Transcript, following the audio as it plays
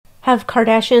Have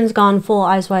Kardashians gone full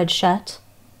eyes wide shut?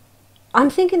 I'm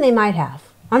thinking they might have.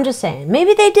 I'm just saying.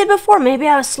 Maybe they did before. Maybe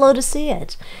I was slow to see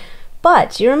it.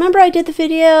 But you remember I did the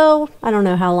video, I don't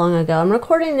know how long ago. I'm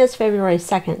recording this February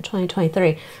 2nd,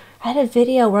 2023. I had a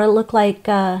video where it looked like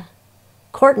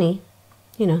Courtney,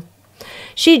 you know,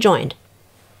 she joined.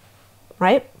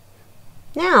 Right?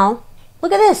 Now,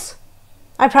 look at this.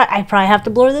 I probably have to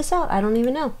blur this out. I don't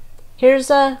even know. Here's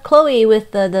Khloe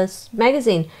with this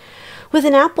magazine with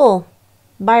an apple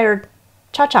by her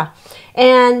cha-cha.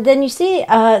 And then you see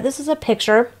this is a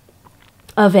picture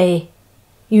of a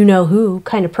you-know-who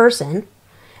kind of person.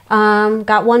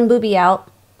 Got one boobie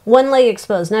out, one leg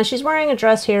exposed. Now she's wearing a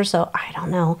dress here, so I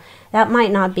don't know. That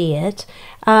might not be it.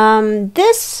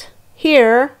 This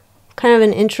here, kind of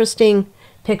an interesting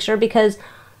picture because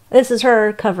this is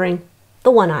her covering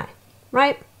the one eye,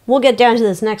 right? We'll get down to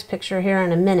this next picture here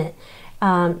in a minute.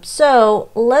 So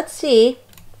let's see.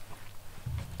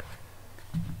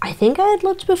 I think I had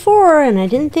looked before and I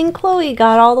didn't think Khloe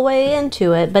got all the way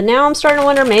into it, but now I'm starting to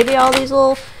wonder maybe all these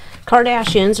little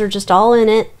Kardashians are just all in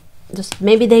it. Just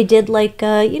maybe they did like,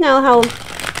 you know how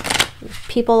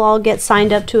people all get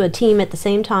signed up to a team at the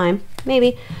same time.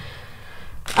 Maybe.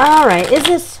 All right.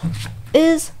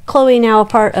 Is Khloe now a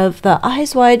part of the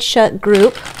Eyes Wide Shut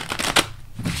group?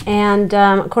 And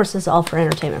of course, this is all for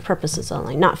entertainment purposes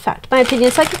only, not fact. My opinion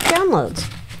is psychic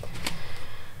downloads.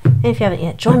 And if you haven't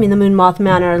yet, join me in the Moon Moth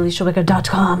Manor at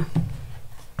AlyciaWicker.com.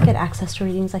 Get access to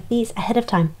readings like these ahead of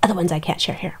time. Other ones I can't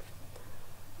share here.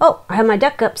 Oh, I have my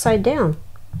deck upside down.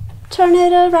 Turn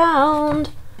it around.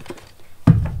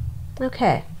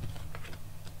 Okay.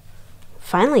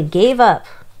 Finally gave up.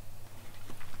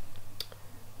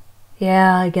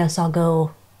 Yeah, I guess I'll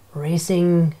go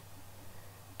racing,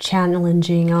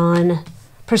 challenging on,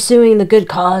 pursuing the good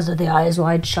cause of the Eyes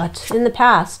Wide Shut in the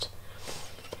past.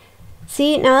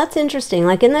 See, now that's interesting.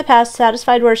 Like in the past,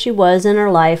 satisfied where she was in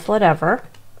her life, whatever.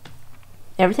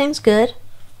 Everything's good.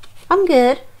 I'm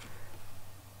good.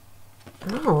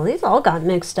 Oh, these all got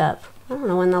mixed up. I don't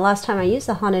know when the last time I used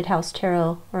the Haunted House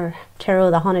Tarot, or Tarot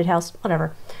of the Haunted House,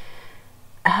 whatever.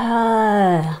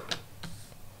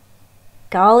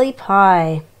 Golly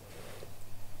pie.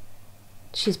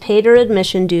 She's paid her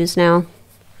admission dues now.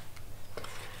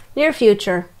 Near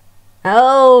future.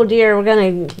 Oh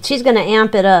dear, she's gonna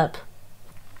amp it up.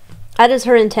 That is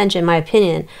her intention, my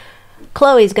opinion.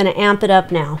 Khloe's gonna amp it up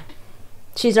now.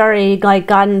 She's already like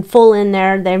gotten full in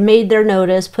there. They made their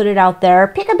notice, put it out there.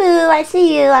 Peekaboo, I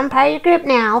see you. I'm part of your group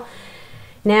now.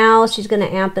 Now she's gonna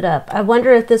amp it up. I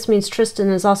wonder if this means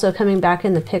Tristan is also coming back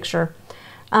in the picture.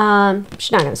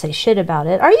 She's not gonna say shit about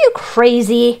it. Are you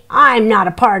crazy? I'm not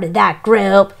a part of that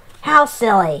group. How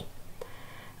silly.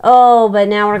 Oh, but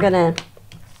now we're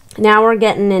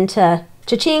getting into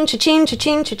cha-ching, cha-ching,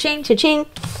 cha-ching, cha-ching, cha-ching.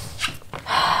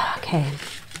 Okay,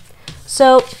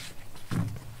 so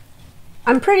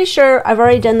I'm pretty sure I've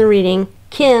already done the reading.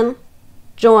 Kim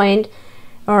joined,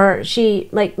 or she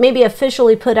like maybe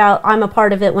officially put out I'm a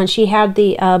part of it when she had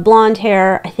the blonde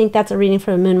hair. I think that's a reading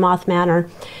for the Moon Moth Manor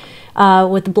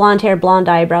with the blonde hair, blonde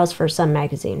eyebrows for some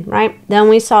magazine, right? Then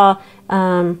we saw,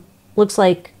 looks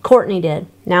like Courtney did.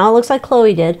 Now it looks like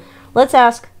Khloe did. Let's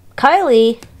ask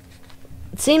Kylie.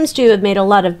 Seems to have made a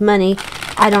lot of money.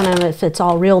 I don't know if it's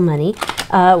all real money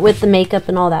with the makeup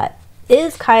and all that.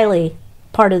 Is Kylie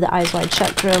part of the Eyes Wide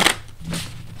Shut crew?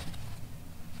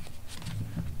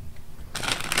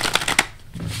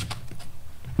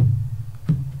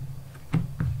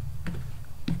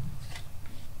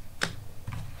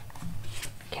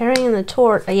 Carrying the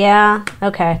torch. Yeah.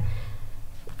 Okay.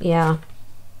 Yeah.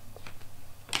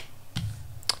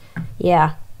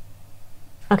 Yeah.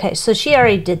 Okay, so she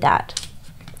already did that.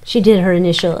 She did her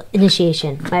initial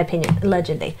initiation, my opinion,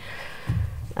 allegedly.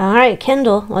 All right,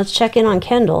 Kendall. Let's check in on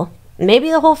Kendall.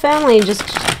 Maybe the whole family just,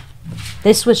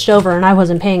 they switched over and I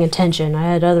wasn't paying attention. I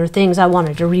had other things I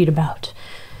wanted to read about.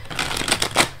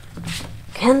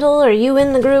 Kendall, are you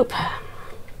in the group?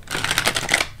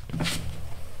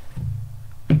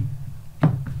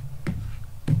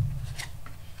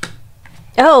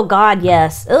 Oh, God,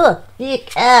 yes. Ugh.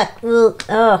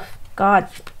 Oh, God.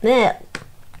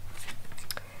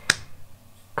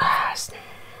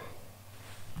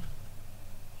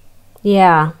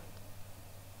 Yeah.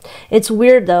 It's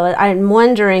weird, though. I'm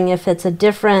wondering if it's a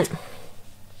different...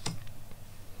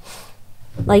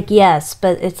 Like, yes,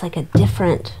 but it's like a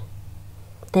different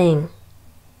thing.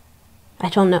 I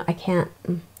don't know. I can't...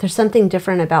 There's something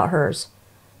different about hers.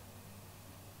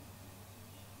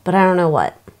 But I don't know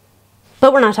what.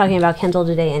 But we're not talking about Kendall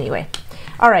today anyway.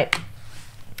 All right.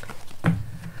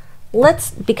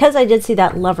 Because I did see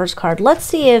that Lover's card, let's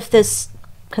see if this,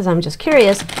 because I'm just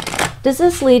curious, Does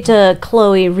this lead to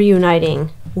Khloe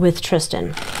reuniting with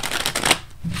Tristan?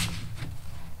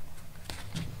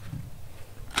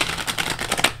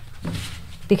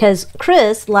 Because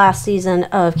Chris, last season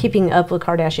of Keeping Up with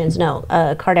Kardashians,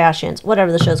 Kardashians,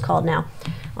 whatever the show's called now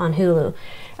on Hulu,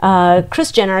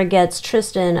 Kris Jenner gets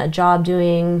Tristan a job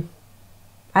doing,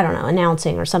 I don't know,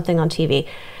 announcing or something on TV.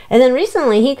 And then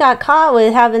recently he got caught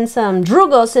with having some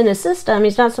drugos in his system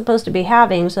he's not supposed to be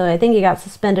having, so I think he got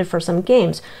suspended for some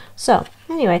games. So,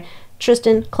 anyway,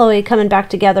 Tristan, Khloe coming back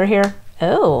together here.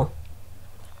 Oh.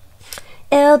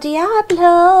 El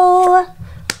Diablo,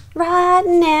 right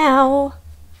now.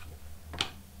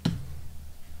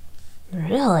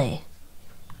 Really?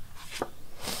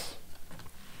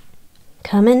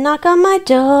 Come and knock on my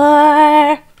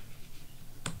door.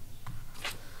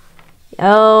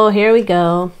 Oh, here we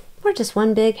go. We're just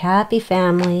one big happy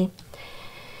family.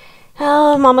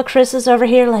 Oh, Mama Chris is over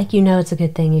here like, you know it's a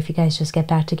good thing if you guys just get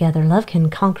back together. Love can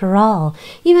conquer all.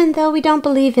 Even though we don't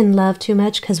believe in love too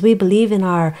much because we believe in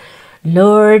our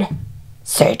Lord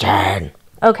Satan.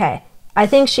 Okay. I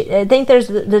think there's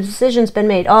the decision's been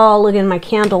made. Oh, look at my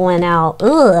candle went out.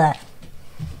 Ugh.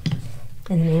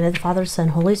 In the name of the Father, Son,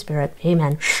 Holy Spirit.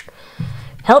 Amen.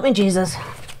 Help me, Jesus.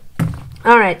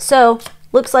 All right, so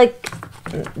looks like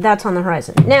that's on the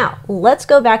horizon. Now, let's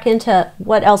go back into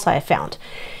what else I found.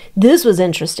 This was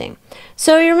interesting.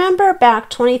 So you remember back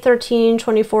 2013,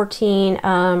 2014,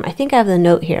 I think I have the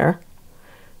note here.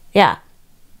 Yeah.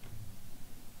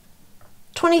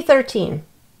 2013.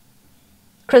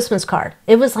 Christmas card.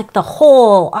 It was like the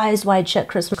whole Eyes Wide Shut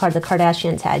Christmas card the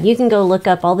Kardashians had. You can go look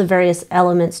up all the various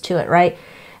elements to it, right?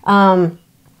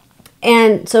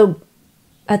 And so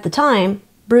at the time,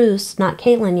 Bruce, not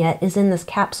Caitlyn yet, is in this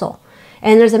capsule.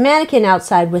 And there's a mannequin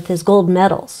outside with his gold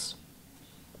medals,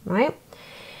 right?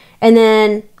 And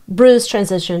then Bruce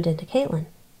transitioned into Caitlyn.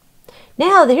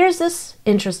 Now, here's this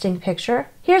interesting picture.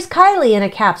 Here's Kylie in a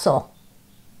capsule.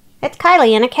 It's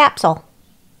Kylie in a capsule.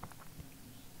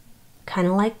 Kind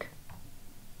of like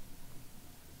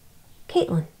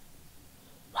Caitlyn.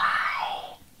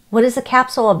 Why? What is the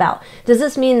capsule about? Does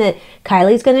this mean that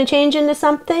Kylie's going to change into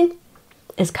something?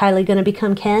 Is Kylie going to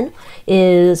become Ken?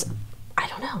 I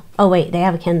don't know. Oh wait, they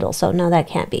have a Kindle, so no, that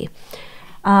can't be.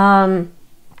 I'm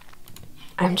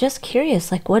just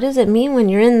curious, like, what does it mean when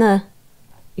you're in the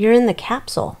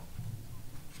capsule?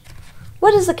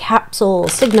 What does the capsule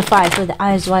signify for the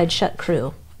Eyes Wide Shut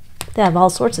crew? They have all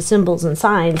sorts of symbols and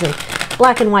signs and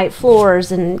black and white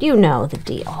floors, and you know the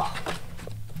deal.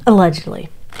 Allegedly.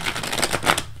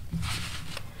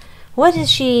 What is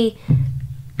she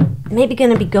maybe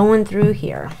going to be going through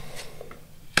here?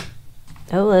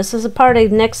 Oh, this is a part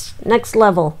of next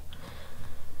level.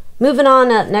 Moving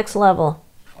on up, next level.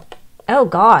 Oh,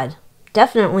 God.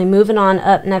 Definitely moving on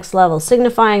up, next level.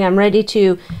 Signifying I'm ready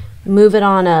to move it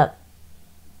on up.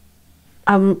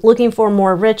 I'm looking for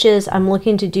more riches. I'm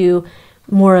looking to do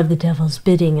more of the devil's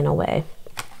bidding in a way.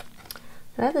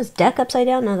 Do I have this deck upside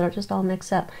down? No, they're just all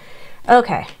mixed up.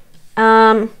 Okay.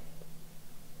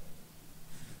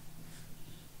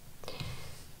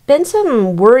 Been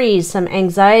some worries, some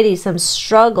anxiety, some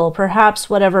struggle, perhaps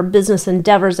whatever business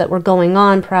endeavors that were going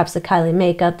on, perhaps the Kylie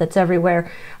makeup that's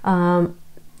everywhere,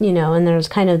 you know, and there's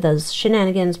kind of those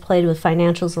shenanigans played with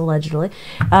financials allegedly.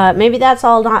 Maybe that's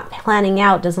all not planning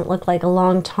out, doesn't look like a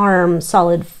long-term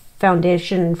solid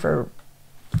foundation for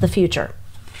the future.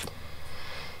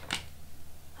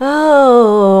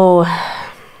 Oh,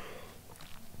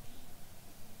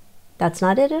 that's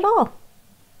not it at all.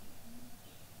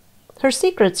 Her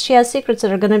secrets, she has secrets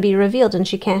that are going to be revealed and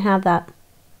she can't have that.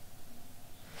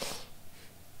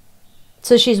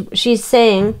 So she's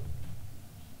saying,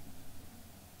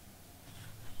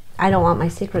 I don't want my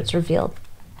secrets revealed.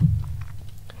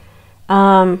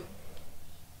 Wow.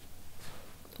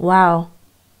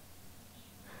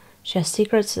 She has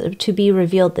secrets to be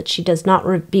revealed that she does not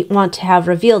want to have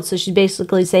revealed. So she's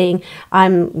basically saying,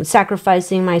 I'm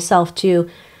sacrificing myself to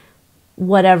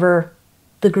whatever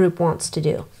the group wants to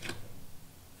do.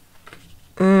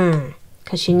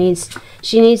 Because she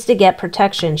needs to get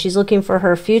protection. She's looking for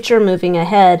her future moving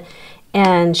ahead,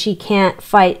 and she can't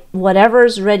fight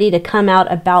whatever's ready to come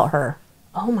out about her.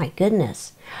 Oh my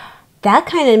goodness. That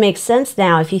kind of makes sense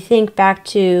now if you think back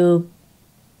to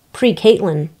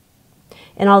pre-Caitlyn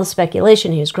and all the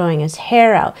speculation. He was growing his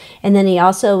hair out. And then he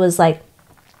also was like,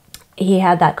 he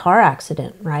had that car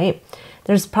accident, right?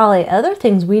 There's probably other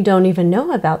things we don't even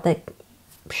know about that.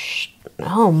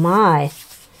 Oh my.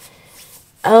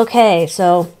 Okay,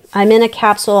 so I'm in a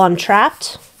capsule. I'm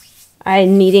trapped.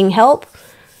 I'm needing help.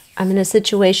 I'm in a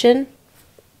situation.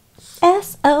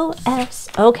 SOS.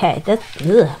 Okay, that's,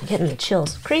 I'm getting the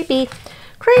chills. Creepy.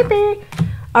 Creepy.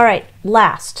 All right,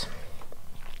 last.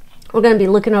 We're going to be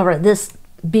looking over at this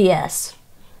BS.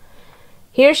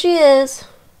 Here she is,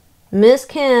 Miss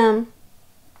Kim,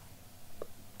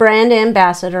 brand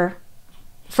ambassador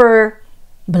for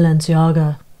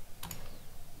Balenciaga.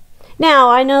 Now,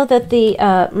 I know that the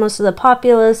most of the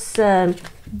populace,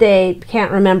 they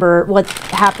can't remember what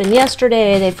happened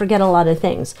yesterday. They forget a lot of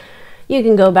things. You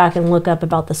can go back and look up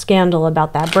about the scandal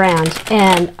about that brand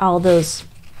and all those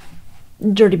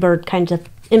dirty bird kinds of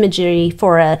imagery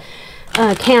for a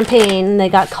campaign. They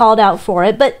got called out for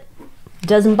it, but it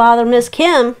doesn't bother Miss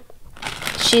Kim.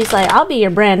 She's like, I'll be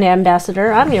your brand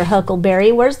ambassador. I'm your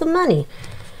Huckleberry. Where's the money?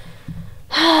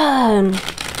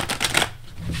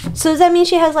 So does that mean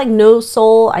she has like no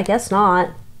soul? I guess not.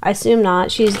 I assume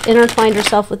not. She's intertwined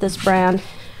herself with this brand.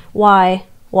 Why?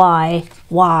 Why?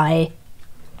 Why?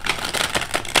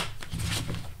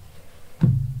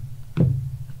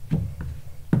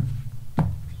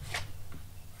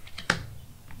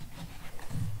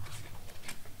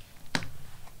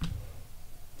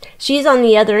 She's on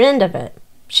the other end of it.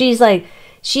 She's like,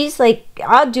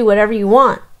 I'll do whatever you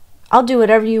want. I'll do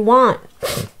whatever you want.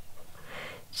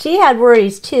 She had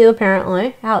worries too,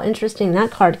 apparently. How interesting that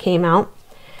card came out.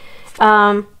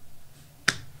 But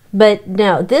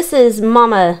no, this is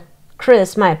Mama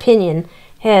Chris, my opinion,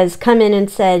 has come in and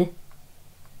said,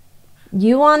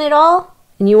 you want it all?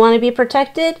 And you want to be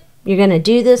protected? You're going to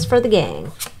do this for the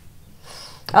gang.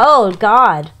 Oh,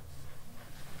 God.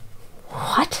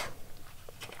 What?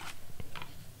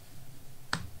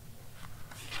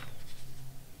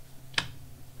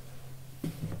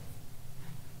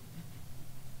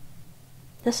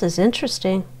 This is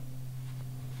interesting.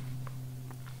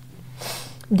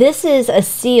 This is a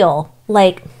seal.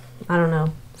 Like, I don't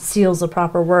know. Seal's a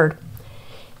proper word.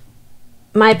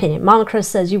 My opinion. Mama Chris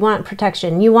says you want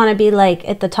protection. You want to be like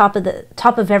at the top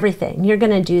of everything. You're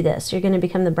going to do this. You're going to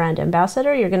become the brand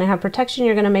ambassador. You're going to have protection.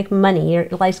 You're going to make money. Your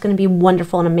life's going to be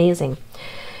wonderful and amazing.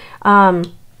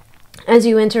 As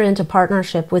you enter into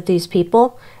partnership with these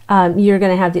people, you're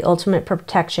going to have the ultimate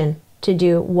protection to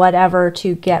do whatever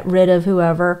to get rid of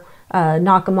whoever,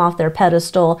 knock them off their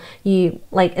pedestal. You,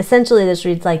 like, essentially this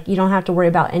reads like you don't have to worry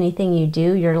about anything you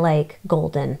do. You're like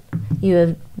golden. You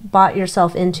have bought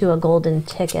yourself into a golden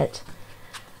ticket.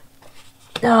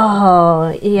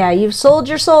 Oh, yeah, you've sold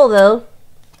your soul though.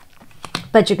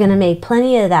 But you're going to make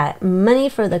plenty of that money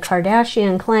for the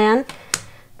Kardashian clan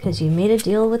because you made a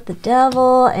deal with the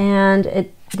devil. And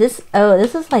this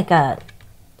is like a,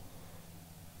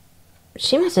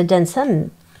 she must have done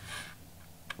some,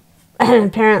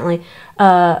 apparently,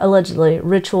 allegedly,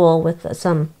 ritual with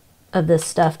some of this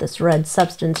stuff, this red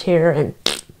substance here. And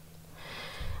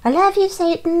I love you,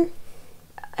 Satan.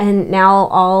 And now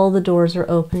all the doors are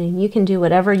opening. You can do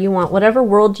whatever you want. Whatever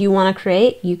world you want to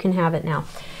create, you can have it now.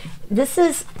 This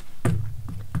is,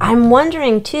 I'm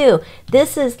wondering too,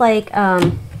 this is like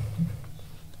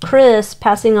Chris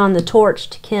passing on the torch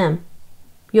to Kim.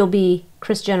 You'll be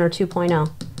Kris Jenner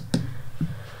 2.0.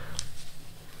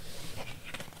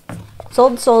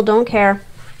 Sold soul, don't care.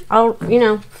 I'll, you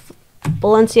know,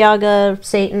 Balenciaga,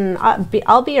 Satan,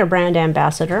 I'll be your brand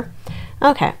ambassador.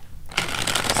 Okay.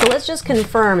 So let's just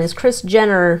confirm, is Kris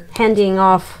Jenner handing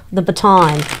off the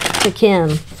baton to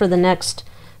Kim for the next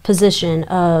position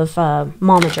of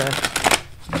momager?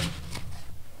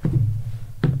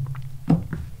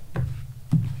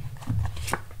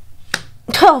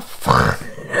 Oh, fuck.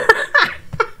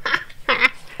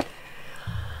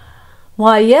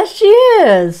 Why, yes, she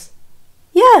is.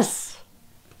 Yes.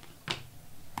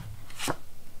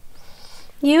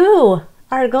 You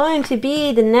are going to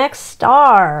be the next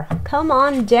star. Come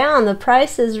on down. The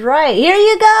price is right. Here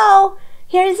you go.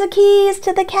 Here's the keys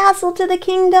to the castle, to the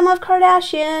kingdom of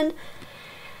Kardashian.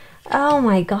 Oh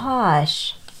my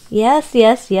gosh. Yes,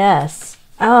 yes, yes.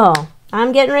 Oh,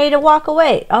 I'm getting ready to walk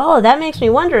away. Oh, that makes me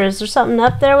wonder, is there something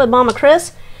up there with Mama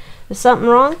Chris? Is something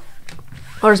wrong?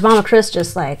 Or is Mama Chris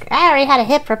just like, I already had a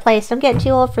hip replaced. I'm getting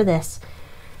too old for this.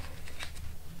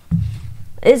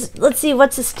 Let's see,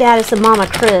 what's the status of Mama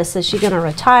Chris? Is she going to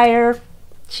retire?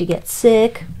 She get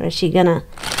sick? Or is she going to,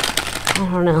 I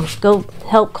don't know, go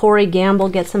help Corey Gamble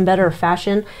get some better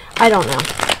fashion? I don't know.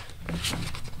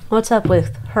 What's up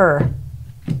with her?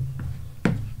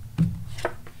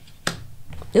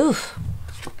 Oof.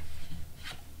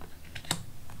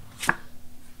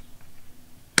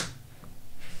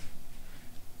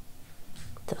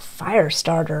 The fire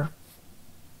starter.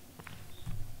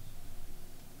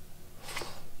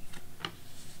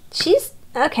 She's,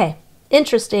 okay,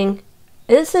 interesting.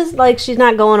 This is like she's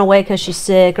not going away because she's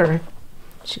sick or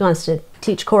she wants to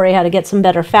teach Corey how to get some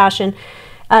better fashion.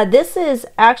 This is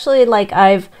actually like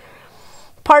I've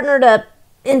partnered up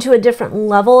into a different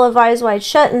level of Eyes Wide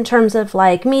Shut in terms of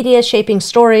like media, shaping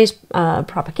stories,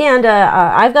 propaganda.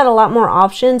 I've got a lot more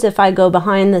options if I go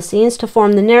behind the scenes to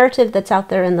form the narrative that's out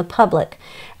there in the public.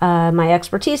 My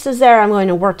expertise is there. I'm going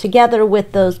to work together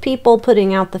with those people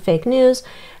putting out the fake news.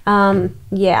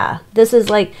 Yeah, this is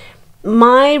like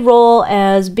my role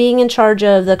as being in charge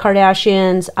of the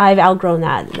Kardashians. I've outgrown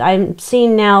that. I'm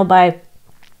seen now by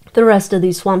the rest of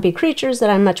these swampy creatures that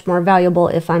I'm much more valuable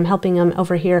if I'm helping them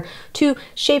over here to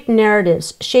shape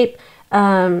narratives, shape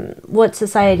what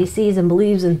society sees and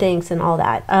believes and thinks and all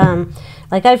that.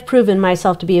 Like I've proven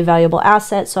myself to be a valuable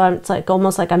asset, so it's like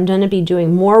almost like I'm going to be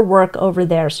doing more work over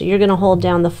there. So you're going to hold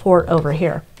down the fort over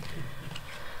here.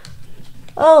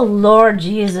 Oh Lord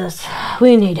Jesus,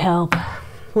 we need help.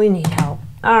 We need help.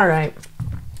 All right.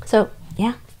 So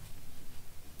yeah,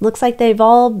 looks like they've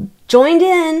all joined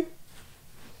in.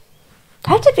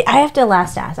 I have to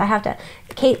last ask. I have to.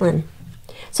 Caitlyn.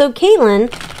 So Caitlyn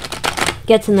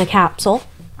gets in the capsule,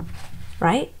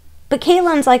 right? But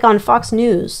Caitlyn's like on Fox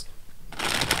News.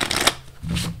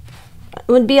 It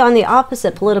would be on the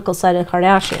opposite political side of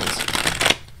Kardashians.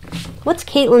 What's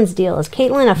Caitlyn's deal? Is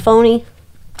Caitlyn a phony?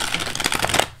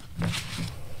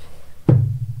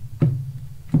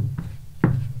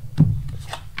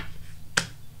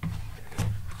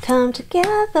 Come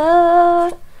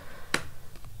together.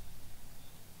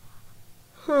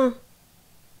 Huh.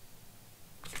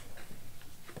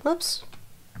 Whoops.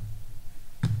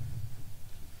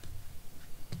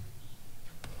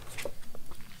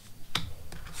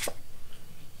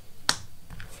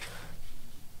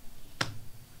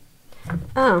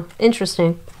 Oh,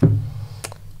 interesting.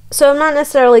 So I'm not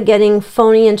necessarily getting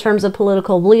phony in terms of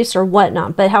political beliefs or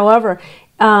whatnot, but however,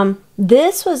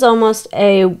 this was almost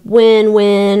a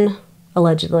win-win,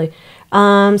 allegedly,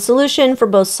 solution for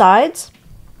both sides.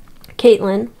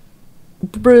 Caitlyn,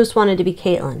 Bruce wanted to be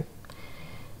Caitlyn.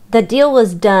 The deal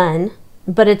was done,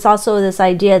 but it's also this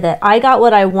idea that I got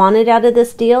what I wanted out of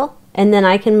this deal, and then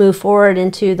I can move forward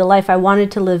into the life I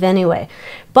wanted to live anyway.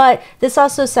 But this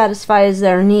also satisfies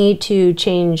their need to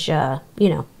change, you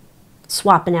know,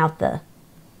 swapping out the...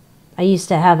 I used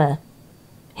to have a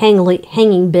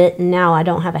hanging bit, and now I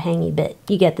don't have a hanging bit.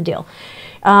 You get the deal.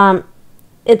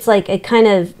 It's like it kind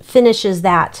of finishes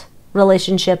that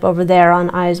relationship over there on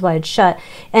Eyes Wide Shut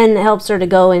and helps her to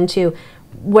go into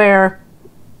where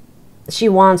she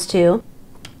wants to.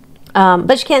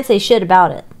 But she can't say shit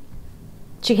about it.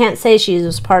 She can't say she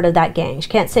was part of that gang. She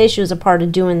can't say she was a part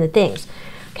of doing the things.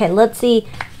 Okay, let's see.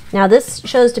 Now this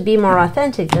shows to be more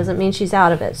authentic. Doesn't mean she's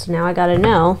out of it. So now I got to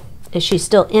know, is she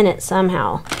still in it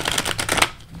somehow?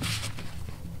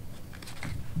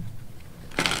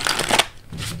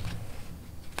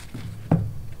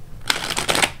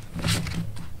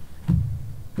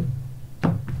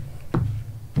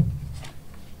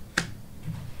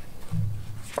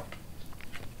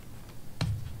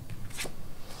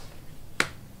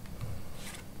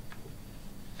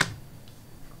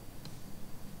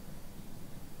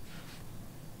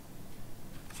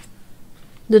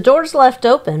 The door's left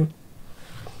open.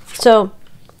 So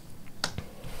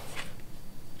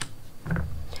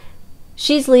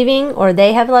she's leaving, or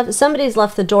they have left, somebody's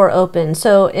left the door open.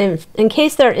 So in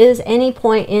case there is any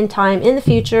point in time in the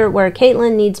future where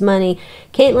Caitlyn needs money,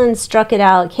 Caitlyn struck it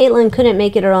out, Caitlyn couldn't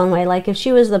make it her own way. Like if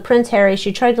she was the Prince Harry,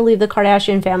 she tried to leave the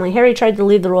Kardashian family, Harry tried to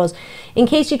leave the royals. In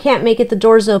case you can't make it, the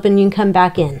door's open, you can come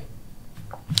back in.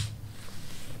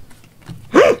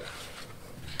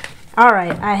 All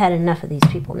right, I had enough of these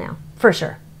people now, for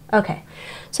sure. Okay,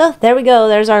 so there we go.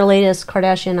 There's our latest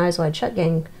Kardashian Eyes Wide Shut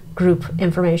gang group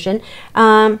information.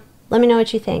 Let me know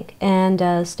what you think,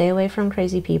 and stay away from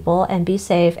crazy people, and be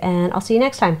safe, and I'll see you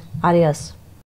next time. Adios.